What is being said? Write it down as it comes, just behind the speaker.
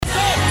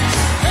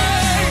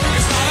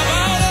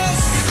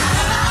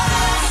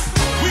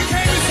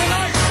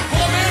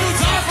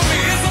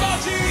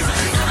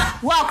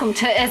Welcome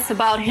to It's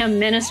About Him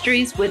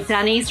Ministries with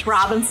Denise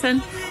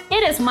Robinson.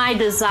 It is my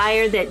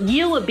desire that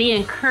you would be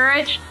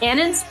encouraged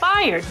and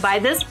inspired by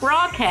this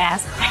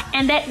broadcast,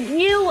 and that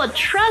you will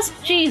trust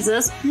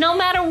Jesus no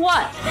matter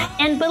what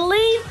and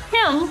believe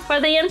Him for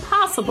the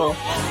impossible.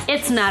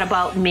 It's not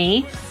about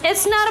me.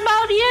 It's not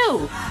about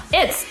you.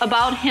 It's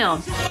about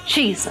Him,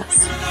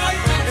 Jesus.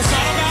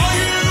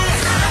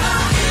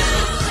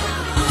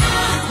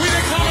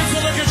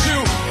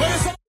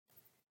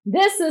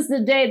 This is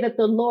the day that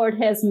the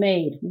Lord has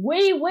made.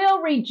 We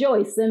will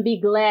rejoice and be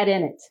glad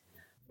in it.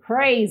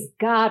 Praise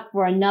God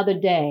for another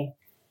day.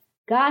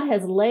 God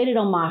has laid it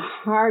on my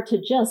heart to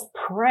just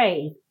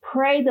pray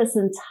this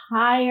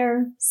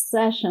entire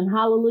session,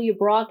 hallelujah,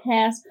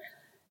 broadcast,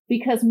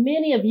 because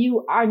many of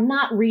you are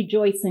not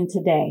rejoicing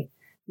today.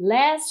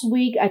 Last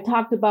week, I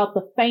talked about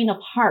the faint of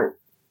heart.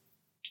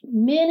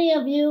 Many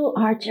of you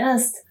are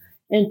just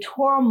in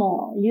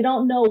turmoil. You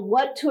don't know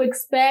what to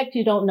expect.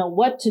 You don't know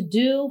what to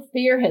do.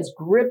 Fear has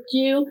gripped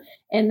you.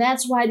 And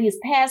that's why these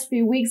past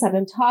few weeks I've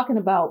been talking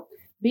about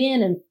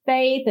being in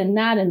faith and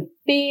not in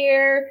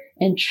fear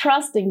and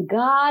trusting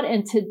God.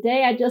 And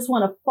today I just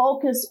want to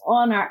focus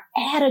on our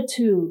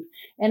attitude.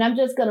 And we're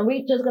just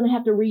going to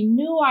have to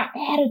renew our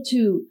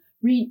attitude,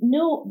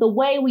 renew the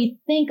way we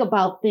think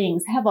about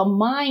things, have a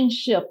mind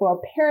shift or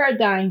a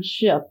paradigm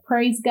shift.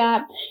 Praise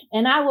God.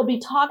 And I will be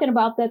talking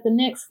about that the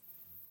next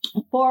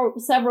 4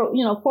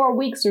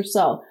 weeks or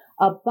so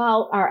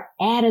about our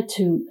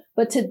attitude.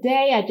 But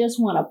today I just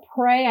want to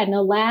pray. I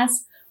know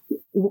last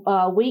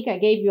week I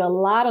gave you a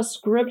lot of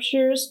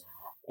scriptures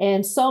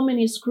and so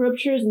many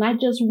scriptures, and I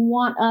just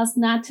want us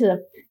not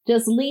to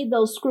just leave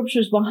those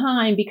scriptures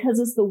behind, because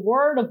it's the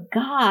word of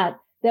God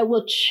that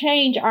will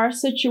change our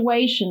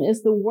situation.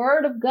 It's the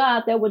word of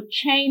God that would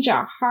change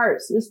our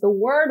hearts. It's the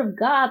word of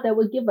God that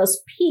would give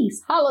us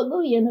peace.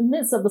 Hallelujah. In the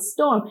midst of a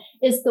storm.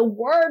 It's the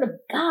word of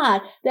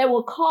God that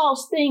will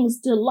cause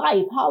things to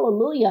life.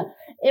 Hallelujah.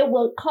 It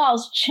will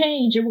cause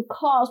change. It will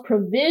cause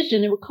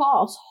provision. It will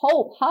cause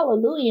hope.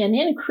 Hallelujah. And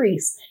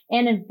increase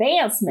and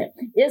advancement.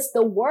 It's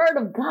the word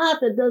of God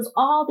that does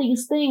all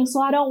these things.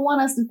 So I don't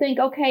want us to think,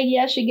 okay,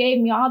 yes, you gave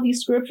me all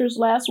these scriptures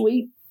last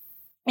week,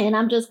 and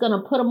I'm just going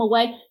to put them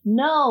away.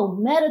 No,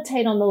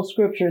 meditate on those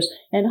scriptures.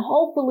 And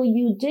hopefully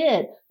you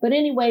did. But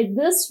anyway,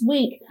 this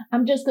week,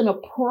 I'm just going to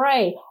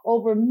pray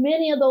over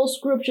many of those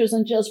scriptures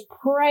and just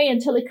pray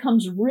until it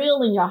comes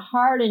real in your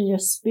heart and your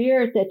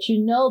spirit, that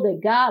you know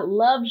that God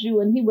loves you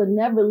and He would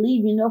never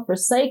leave you nor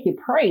forsake you.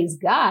 Praise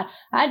God.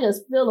 I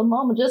just feel a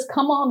moment. Just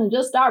come on and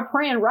just start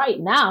praying right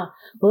now.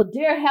 Well,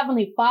 dear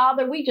Heavenly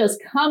Father, we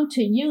just come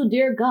to you,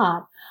 dear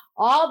God.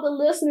 All the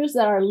listeners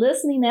that are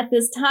listening at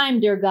this time,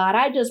 dear God,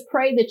 I just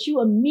pray that you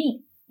will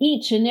meet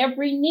each and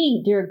every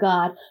need, dear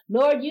God.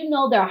 Lord, you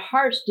know their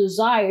heart's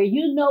desire.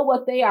 You know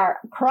what they are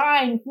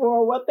crying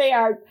for, what they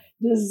are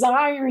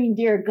desiring,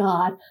 dear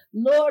God.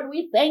 Lord,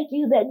 we thank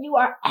you that you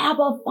are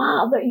Abba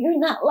Father. You're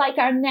not like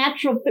our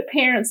natural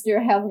parents,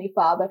 dear Heavenly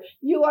Father.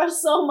 You are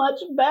so much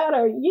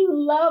better. You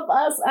love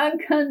us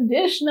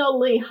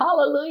unconditionally.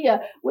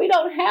 Hallelujah. We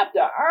don't have to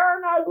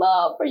earn our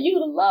love for you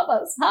to love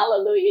us.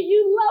 Hallelujah.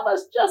 You love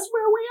us just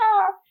where we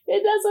are.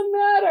 It doesn't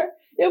matter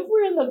if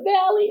we're in the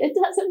valley. It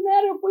doesn't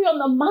matter if we're on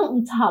the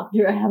mountaintop,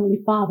 dear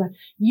Heavenly Father.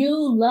 You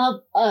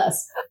love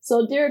us.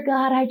 So, dear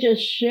God, I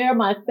just share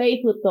my faith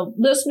with the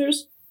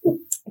listeners.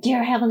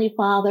 Dear Heavenly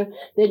Father,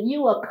 that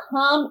you will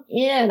come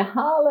in,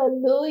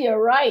 hallelujah,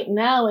 right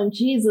now in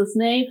Jesus'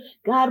 name.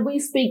 God, we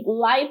speak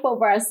life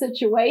over our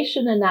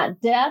situation and not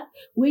death.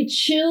 We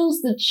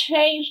choose to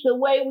change the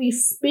way we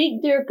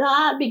speak, dear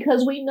God,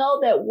 because we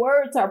know that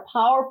words are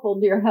powerful,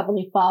 dear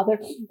Heavenly Father.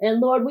 And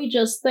Lord, we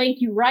just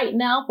thank you right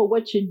now for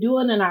what you're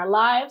doing in our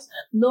lives.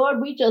 Lord,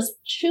 we just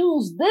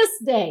choose this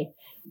day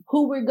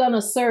who we're going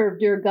to serve,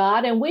 dear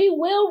God. And we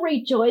will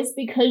rejoice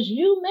because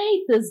you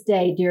made this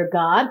day, dear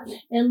God.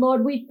 And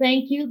Lord, we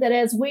thank you that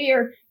as we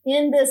are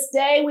in this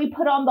day, we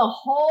put on the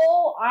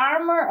whole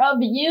armor of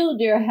you,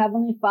 dear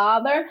Heavenly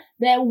Father,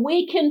 that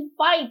we can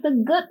fight the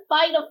good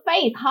fight of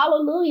faith.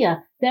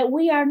 Hallelujah. That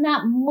we are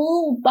not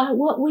moved by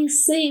what we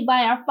see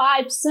by our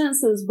 5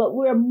 senses, but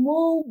we're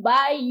moved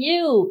by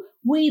you.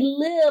 We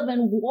live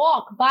and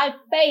walk by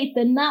faith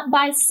and not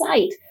by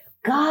sight.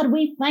 God,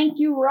 we thank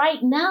you right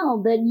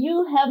now that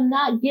you have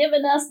not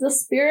given us the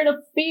spirit of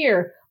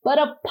fear, but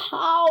of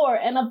power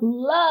and of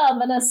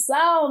love and a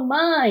sound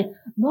mind.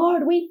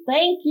 Lord, we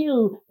thank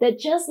you that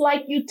just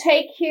like you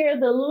take care of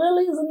the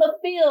lilies in the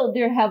field,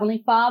 dear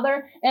Heavenly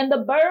Father, and the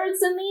birds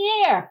in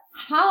the air,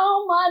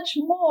 how much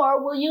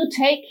more will you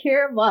take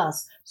care of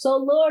us? So,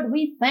 Lord,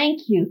 we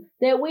thank you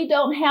that we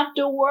don't have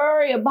to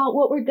worry about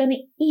what we're going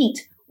to eat,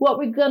 what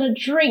we're going to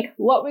drink,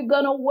 what we're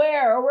going to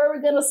wear, or where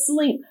we're going to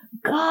sleep.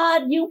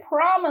 God, you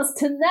promised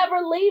to never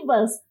leave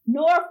us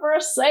nor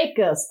forsake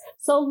us.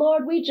 So,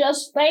 Lord, we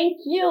just thank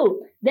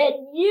you that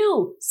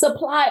you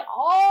supply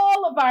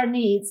all of our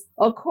needs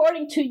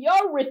according to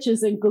your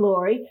riches and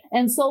glory.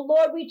 And so,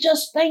 Lord, we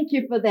just thank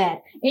you for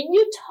that. And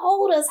you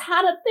told us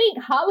how to think.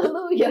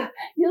 Hallelujah.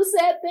 You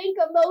said, think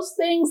of those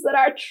things that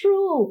are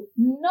true,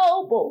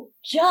 noble,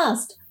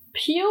 just,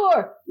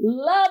 pure,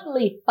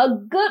 lovely, a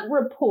good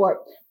report,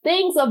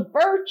 things of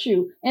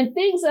virtue, and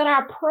things that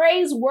are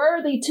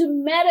praiseworthy, to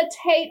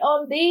meditate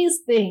on these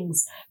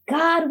things.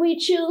 God, we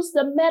choose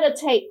to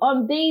meditate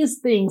on these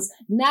things,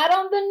 not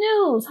on the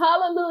news,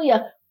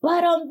 hallelujah,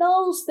 but on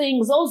those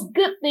things, those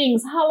good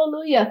things,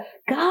 hallelujah.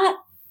 God,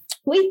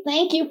 we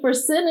thank you for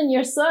sending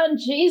your son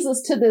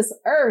Jesus to this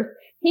earth.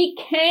 He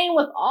came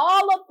with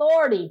all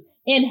authority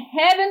in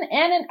heaven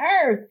and in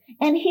earth,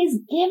 and he's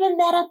given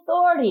that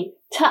authority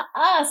to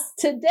us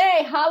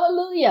today.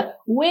 Hallelujah.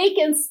 We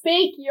can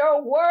speak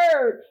your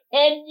word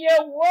and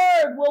your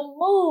word will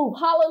move.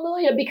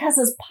 Hallelujah. Because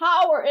there's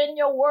power in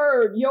your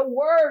word. Your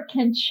word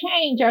can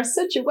change our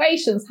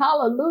situations.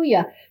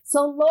 Hallelujah.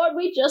 So Lord,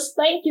 we just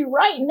thank you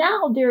right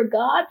now, dear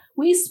God.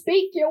 We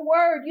speak your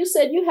word. You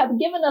said you have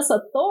given us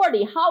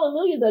authority.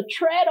 Hallelujah. To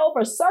tread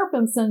over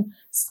serpents and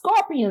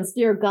scorpions,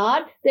 dear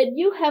God, that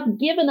you have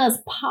given us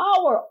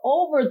power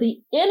over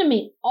the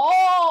enemy,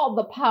 all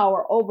the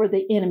power over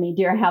the enemy,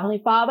 dear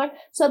Heavenly Father.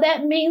 So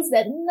that means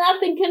that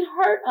nothing can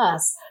hurt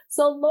us.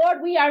 So Lord,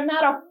 we are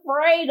not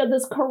afraid of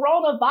this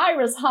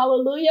coronavirus.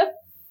 Hallelujah.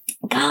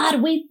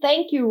 God, we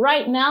thank you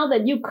right now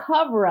that you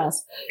cover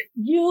us.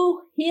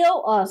 You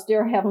heal us,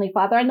 dear Heavenly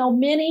Father. I know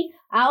many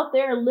out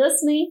there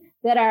listening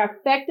that are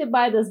affected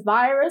by this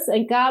virus.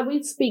 And God,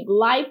 we speak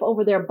life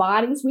over their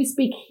bodies. We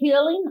speak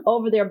healing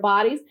over their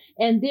bodies.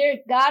 And dear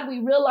God, we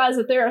realize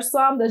that there are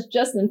some that's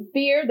just in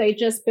fear. They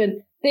just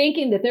been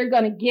thinking that they're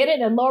going to get it.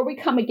 And Lord, we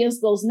come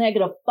against those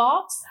negative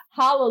thoughts.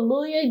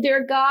 Hallelujah,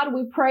 dear God.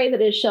 We pray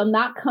that it shall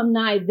not come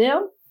nigh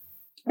them.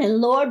 And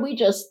Lord, we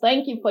just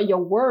thank you for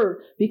your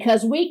word,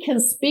 because we can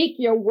speak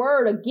your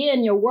word.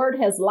 Again, your word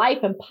has life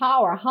and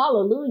power.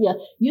 Hallelujah.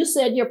 You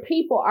said your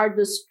people are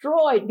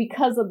destroyed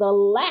because of the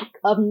lack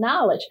of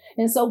knowledge.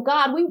 And so,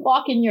 God, we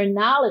walk in your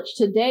knowledge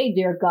today,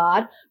 dear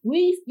God.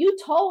 You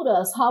told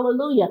us,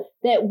 hallelujah,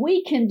 that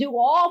we can do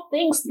all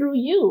things through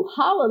you.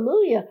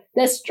 Hallelujah.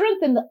 That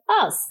strengthen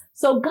us.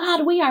 So,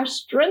 God, we are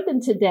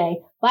strengthened today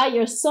by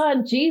your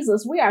son,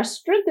 Jesus. We are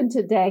strengthened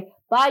today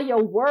by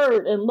your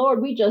word. And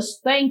Lord, we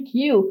just thank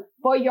you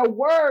for your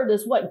word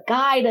is what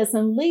guide us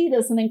and lead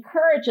us and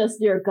encourage us,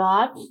 dear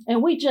God.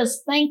 And we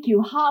just thank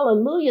you,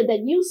 hallelujah,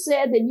 that you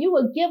said that you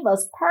would give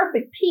us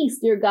perfect peace,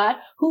 dear God,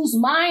 whose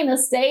mind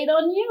is stayed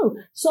on you.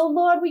 So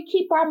Lord, we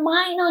keep our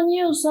mind on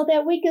you so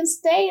that we can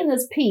stay in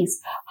this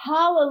peace.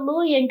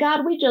 Hallelujah. And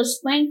God, we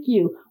just thank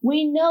you.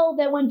 We know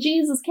that when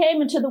Jesus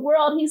came into the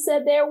world, he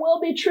said there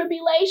will be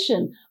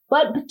tribulation,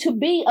 but to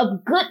be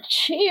of good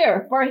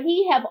cheer, for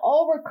he have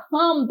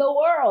overcome the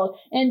world.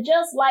 And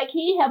just like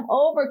he have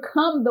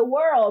overcome the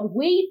world,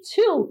 we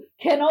too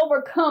can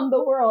overcome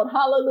the world.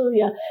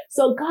 Hallelujah.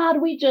 So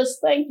God, we just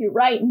thank you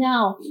right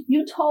now.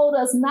 You told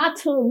us not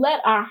to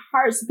let our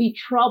hearts be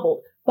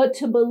troubled, but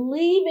to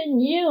believe in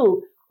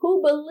you,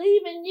 who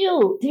believe in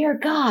you, dear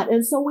God.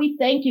 And so we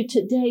thank you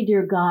today,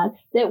 dear God,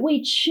 that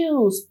we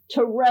choose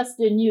to rest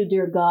in you,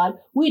 dear God.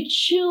 We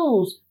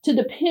choose to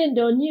depend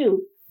on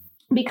you.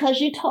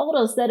 Because you told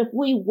us that if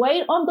we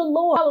wait on the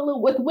Lord,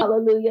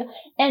 hallelujah,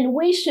 and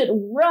we should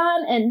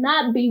run and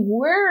not be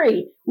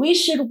weary. We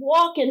should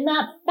walk and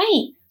not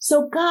faint.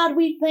 So God,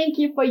 we thank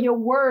you for your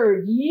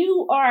word.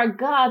 You are a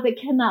God that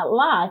cannot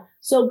lie.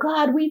 So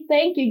God, we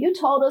thank you. You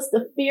told us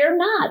to fear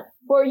not,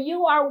 for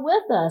you are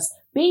with us.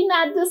 Be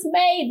not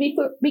dismayed,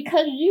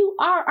 because you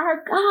are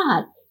our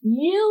God.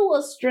 You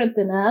will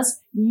strengthen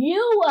us.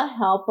 You will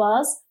help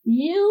us.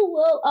 You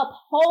will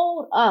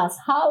uphold us.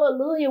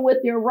 Hallelujah. With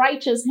your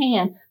righteous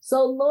hand.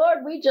 So Lord,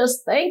 we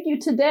just thank you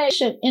today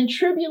in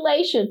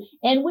tribulation.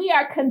 And we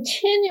are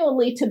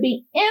continually to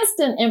be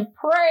instant in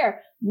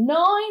prayer,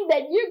 knowing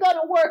that you're going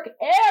to work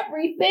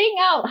everything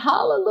out.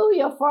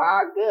 Hallelujah. For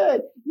our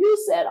good.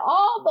 You said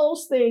all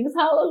those things.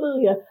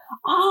 Hallelujah.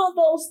 All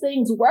those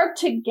things work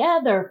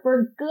together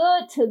for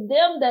good to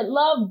them that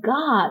love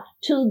God,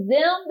 to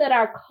them that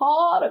are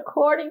called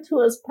according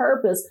to his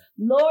purpose.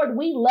 Lord,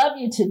 we love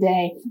you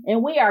today,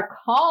 and we are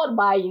called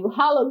by you,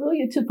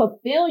 hallelujah, to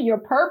fulfill your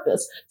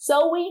purpose.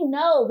 So we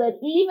know that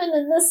even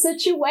in this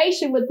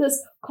situation with this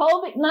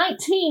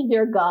COVID-19,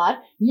 dear God,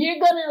 you're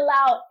going to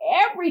allow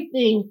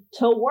everything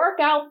to work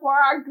out for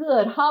our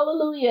good.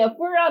 Hallelujah. If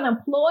we're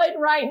unemployed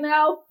right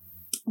now,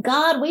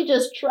 God, we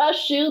just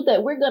trust you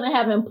that we're going to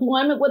have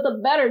employment with a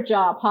better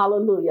job.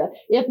 Hallelujah.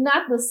 If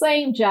not the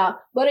same job,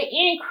 but an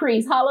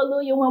increase.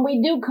 Hallelujah. When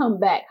we do come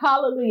back.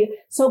 Hallelujah.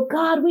 So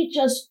God, we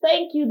just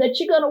thank you that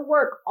you're going to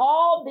work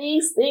all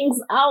these things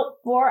out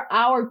for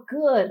our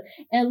good.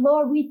 And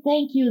Lord, we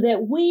thank you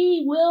that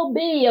we will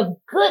be of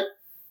good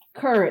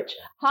courage.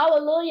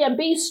 Hallelujah.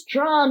 Be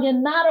strong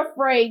and not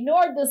afraid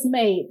nor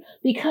dismayed,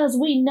 because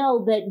we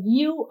know that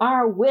you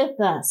are with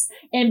us.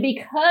 And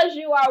because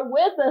you are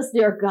with us,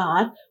 dear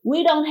God,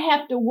 we don't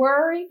have to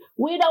worry.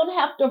 We don't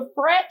have to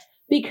fret,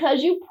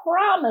 because you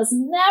promise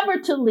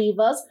never to leave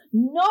us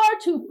nor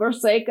to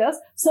forsake us.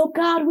 So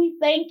God, we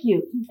thank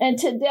you. And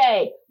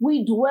today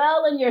we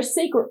dwell in your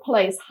secret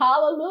place.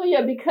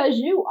 Hallelujah. Because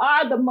you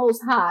are the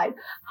Most High.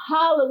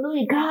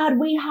 Hallelujah. God,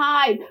 we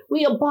hide.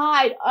 We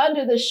abide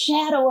under the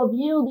shadow of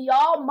you, the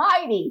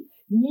Almighty.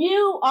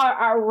 You are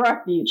our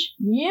refuge.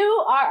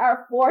 You are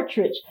our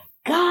fortress.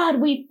 God,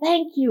 we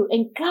thank you.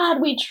 And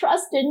God, we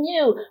trust in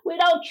you. We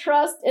don't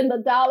trust in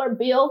the dollar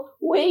bill.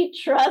 We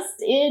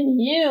trust in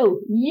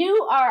you.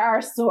 You are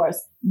our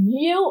source.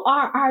 You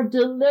are our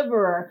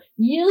deliverer.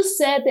 You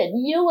said that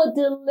you would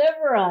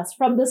deliver us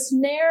from the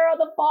snare of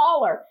the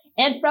faller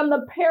and from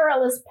the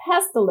perilous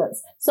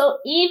pestilence. So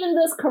even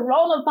this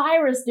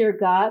coronavirus, dear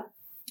God,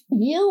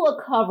 you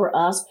will cover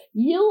us.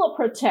 You will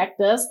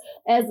protect us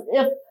as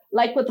if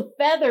like with the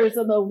feathers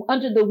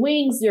under the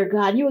wings, dear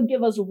God, you would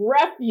give us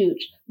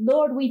refuge.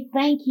 Lord, we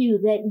thank you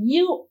that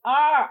you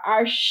are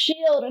our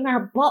shield and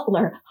our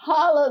butler.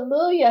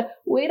 Hallelujah.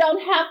 We don't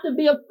have to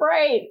be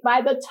afraid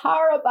by the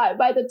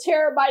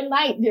terror by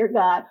night, dear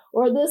God,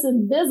 or this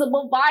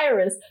invisible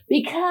virus,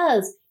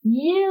 because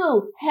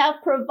you have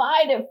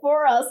provided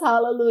for us.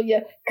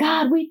 Hallelujah.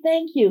 God, we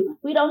thank you.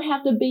 We don't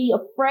have to be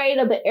afraid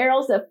of the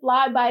arrows that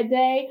fly by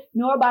day,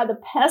 nor by the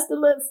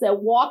pestilence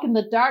that walk in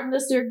the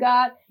darkness, dear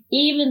God.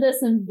 Even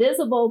this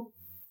invisible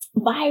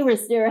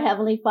virus, dear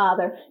Heavenly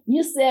Father,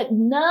 you said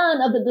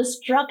none of the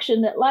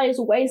destruction that lies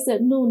waste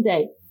at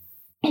noonday.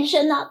 It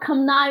shall not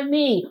come nigh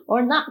me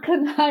or not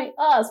come nigh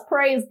us.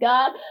 Praise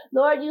God.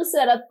 Lord, you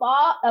said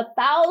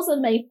 1,000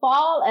 may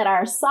fall at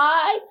our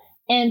side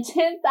and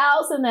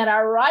 10,000 at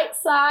our right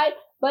side,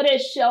 but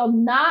it shall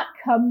not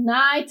come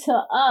nigh to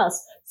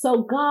us.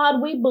 So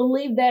God, we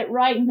believe that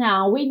right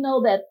now. We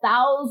know that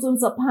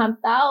thousands upon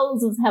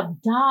thousands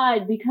have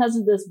died because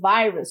of this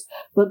virus.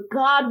 But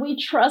God, we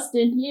trust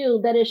in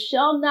you that it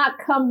shall not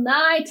come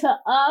nigh to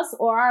us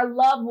or our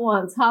loved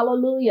ones.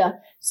 Hallelujah.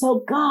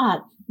 So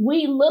God,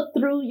 we look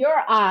through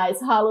your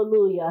eyes.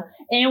 Hallelujah.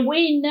 And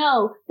we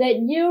know that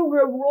you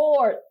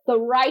reward the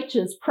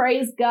righteous.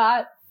 Praise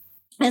God.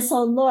 And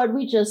so, Lord,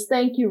 we just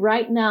thank you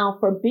right now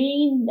for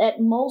being that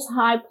most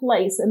high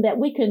place and that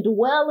we can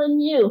dwell in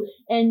you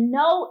and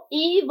no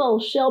evil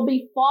shall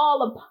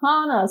befall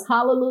upon us.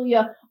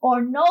 Hallelujah.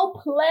 Or no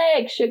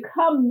plague should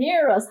come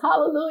near us.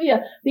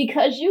 Hallelujah.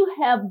 Because you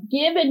have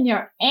given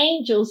your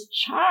angels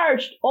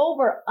charged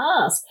over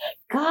us.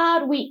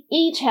 God, we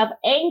each have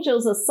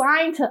angels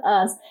assigned to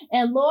us.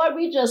 And Lord,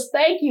 we just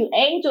thank you.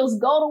 Angels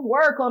go to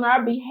work on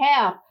our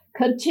behalf.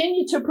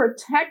 Continue to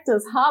protect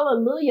us.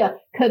 Hallelujah.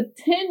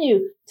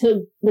 Continue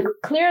to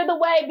clear the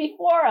way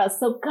before us.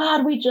 So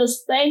God, we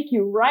just thank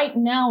you right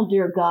now,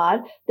 dear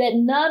God, that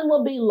none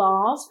will be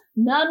lost.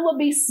 None will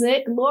be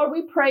sick. Lord,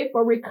 we pray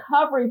for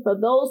recovery for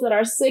those that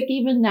are sick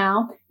even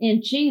now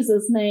in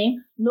Jesus'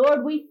 name.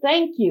 Lord, we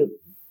thank you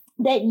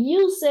that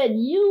you said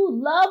you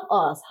love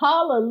us.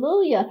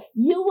 Hallelujah.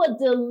 You will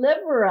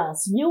deliver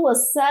us. You will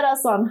set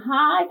us on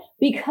high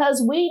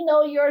because we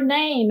know your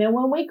name. And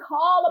when we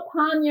call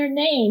upon your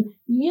name,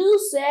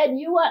 you said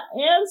you will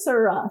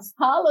answer us.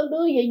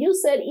 Hallelujah. You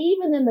said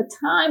even in the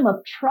time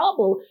of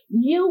trouble,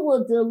 you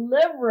will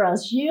deliver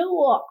us. You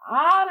will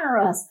honor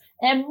us.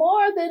 And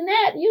more than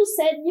that, you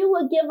said you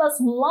will give us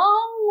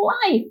long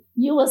life.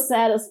 You will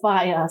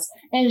satisfy us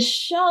and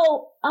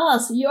show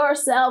us your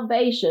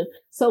salvation.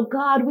 So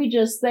God, we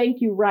just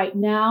thank you right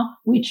now.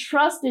 We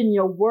trust in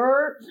your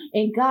word.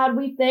 And God,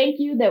 we thank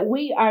you that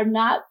we are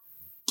not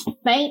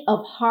faint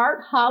of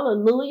heart.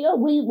 Hallelujah.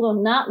 We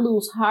will not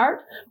lose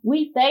heart.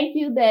 We thank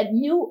you that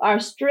you are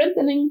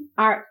strengthening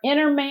our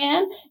inner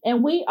man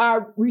and we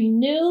are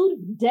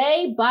renewed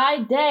day by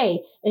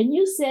day. And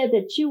you said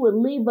that you would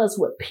leave us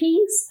with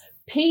peace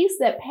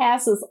that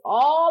passes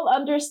all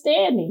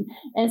understanding.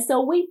 And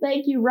so we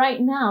thank you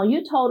right now.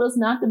 You told us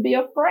not to be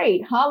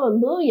afraid.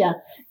 Hallelujah.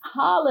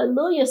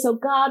 Hallelujah. So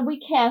God, we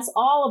cast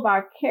all of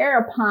our care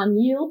upon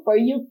you, for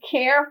you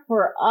care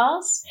for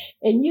us.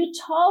 And you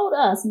told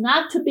us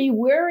not to be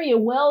weary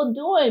and well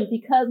doing,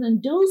 because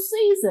in due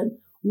season,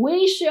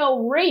 we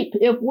shall reap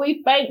if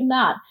we faint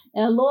not.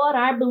 And Lord,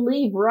 I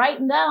believe right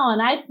now,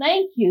 and I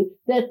thank you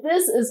that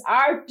this is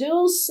our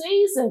due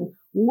season.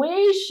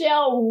 We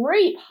shall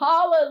reap,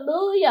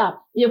 hallelujah,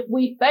 if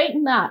we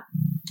faint not.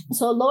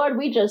 So Lord,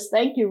 we just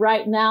thank you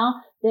right now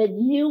that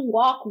you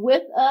walk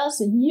with us.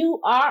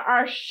 You are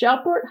our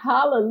shepherd.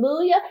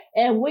 Hallelujah.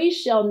 And we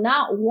shall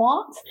not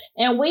want.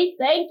 And we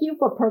thank you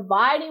for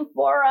providing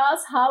for us.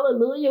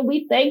 Hallelujah.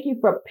 We thank you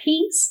for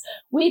peace.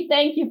 We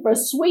thank you for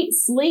sweet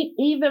sleep,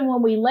 even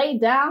when we lay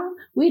down.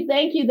 We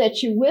thank you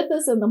that you're with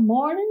us in the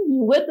morning.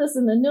 You're with us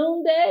in the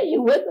noonday.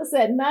 You're with us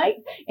at night.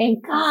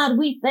 And God,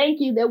 we thank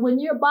you that when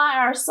you're by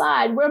our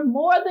side, we're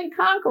more than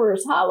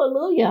conquerors.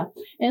 Hallelujah.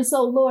 And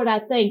so, Lord, I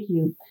thank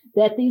you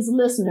that these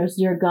listeners,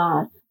 dear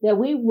God, that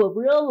we will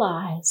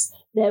realize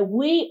that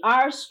we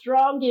are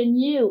strong in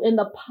you, in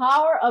the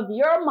power of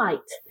your might,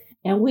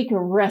 and we can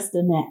rest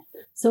in that.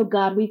 So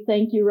God, we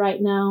thank you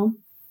right now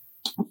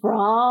for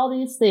all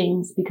these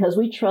things because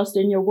we trust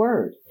in your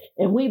word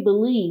and we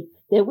believe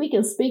that we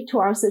can speak to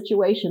our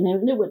situation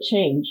and it would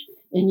change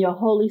in your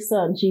holy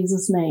son,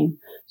 Jesus' name.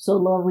 So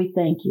Lord, we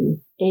thank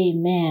you.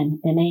 Amen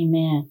and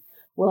amen.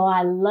 Well,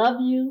 I love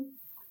you.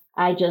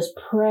 I just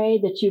pray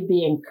that you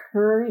be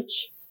encouraged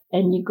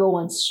and you go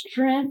in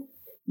strength.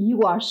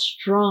 You are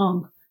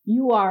strong.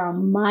 You are a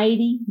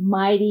mighty,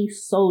 mighty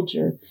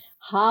soldier.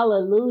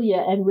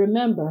 Hallelujah. And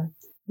remember,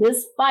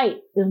 this fight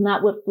is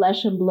not with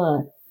flesh and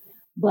blood,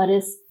 but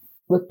it's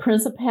with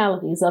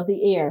principalities of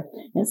the air.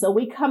 And so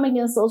we come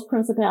against those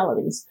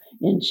principalities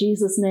in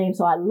Jesus' name.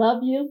 So I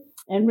love you.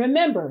 And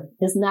remember,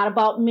 it's not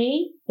about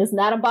me. It's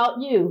not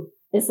about you.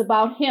 It's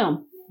about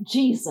him,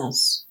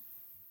 Jesus.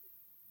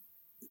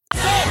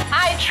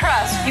 I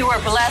trust you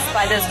were blessed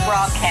by this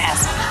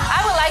broadcast.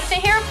 I would like to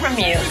hear from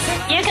you.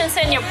 You can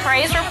send your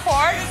praise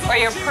report or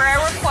your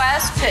prayer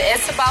request to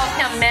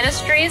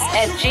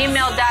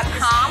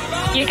it'saboutHimMinistries@gmail.com.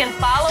 You can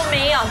follow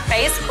me on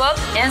Facebook,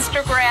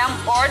 Instagram,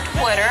 or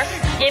Twitter.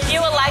 If you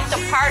would like to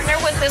partner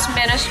with this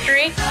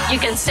ministry, you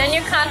can send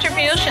your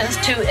contributions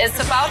to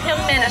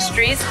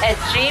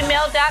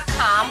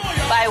it'saboutHimMinistries@gmail.com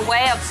by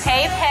way of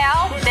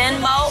PayPal,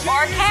 Venmo,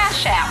 or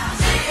Cash App.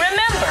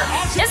 Remember,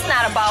 it's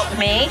not about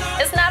me.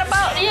 It's not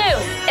about you.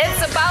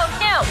 It's about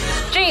him,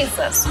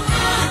 Jesus.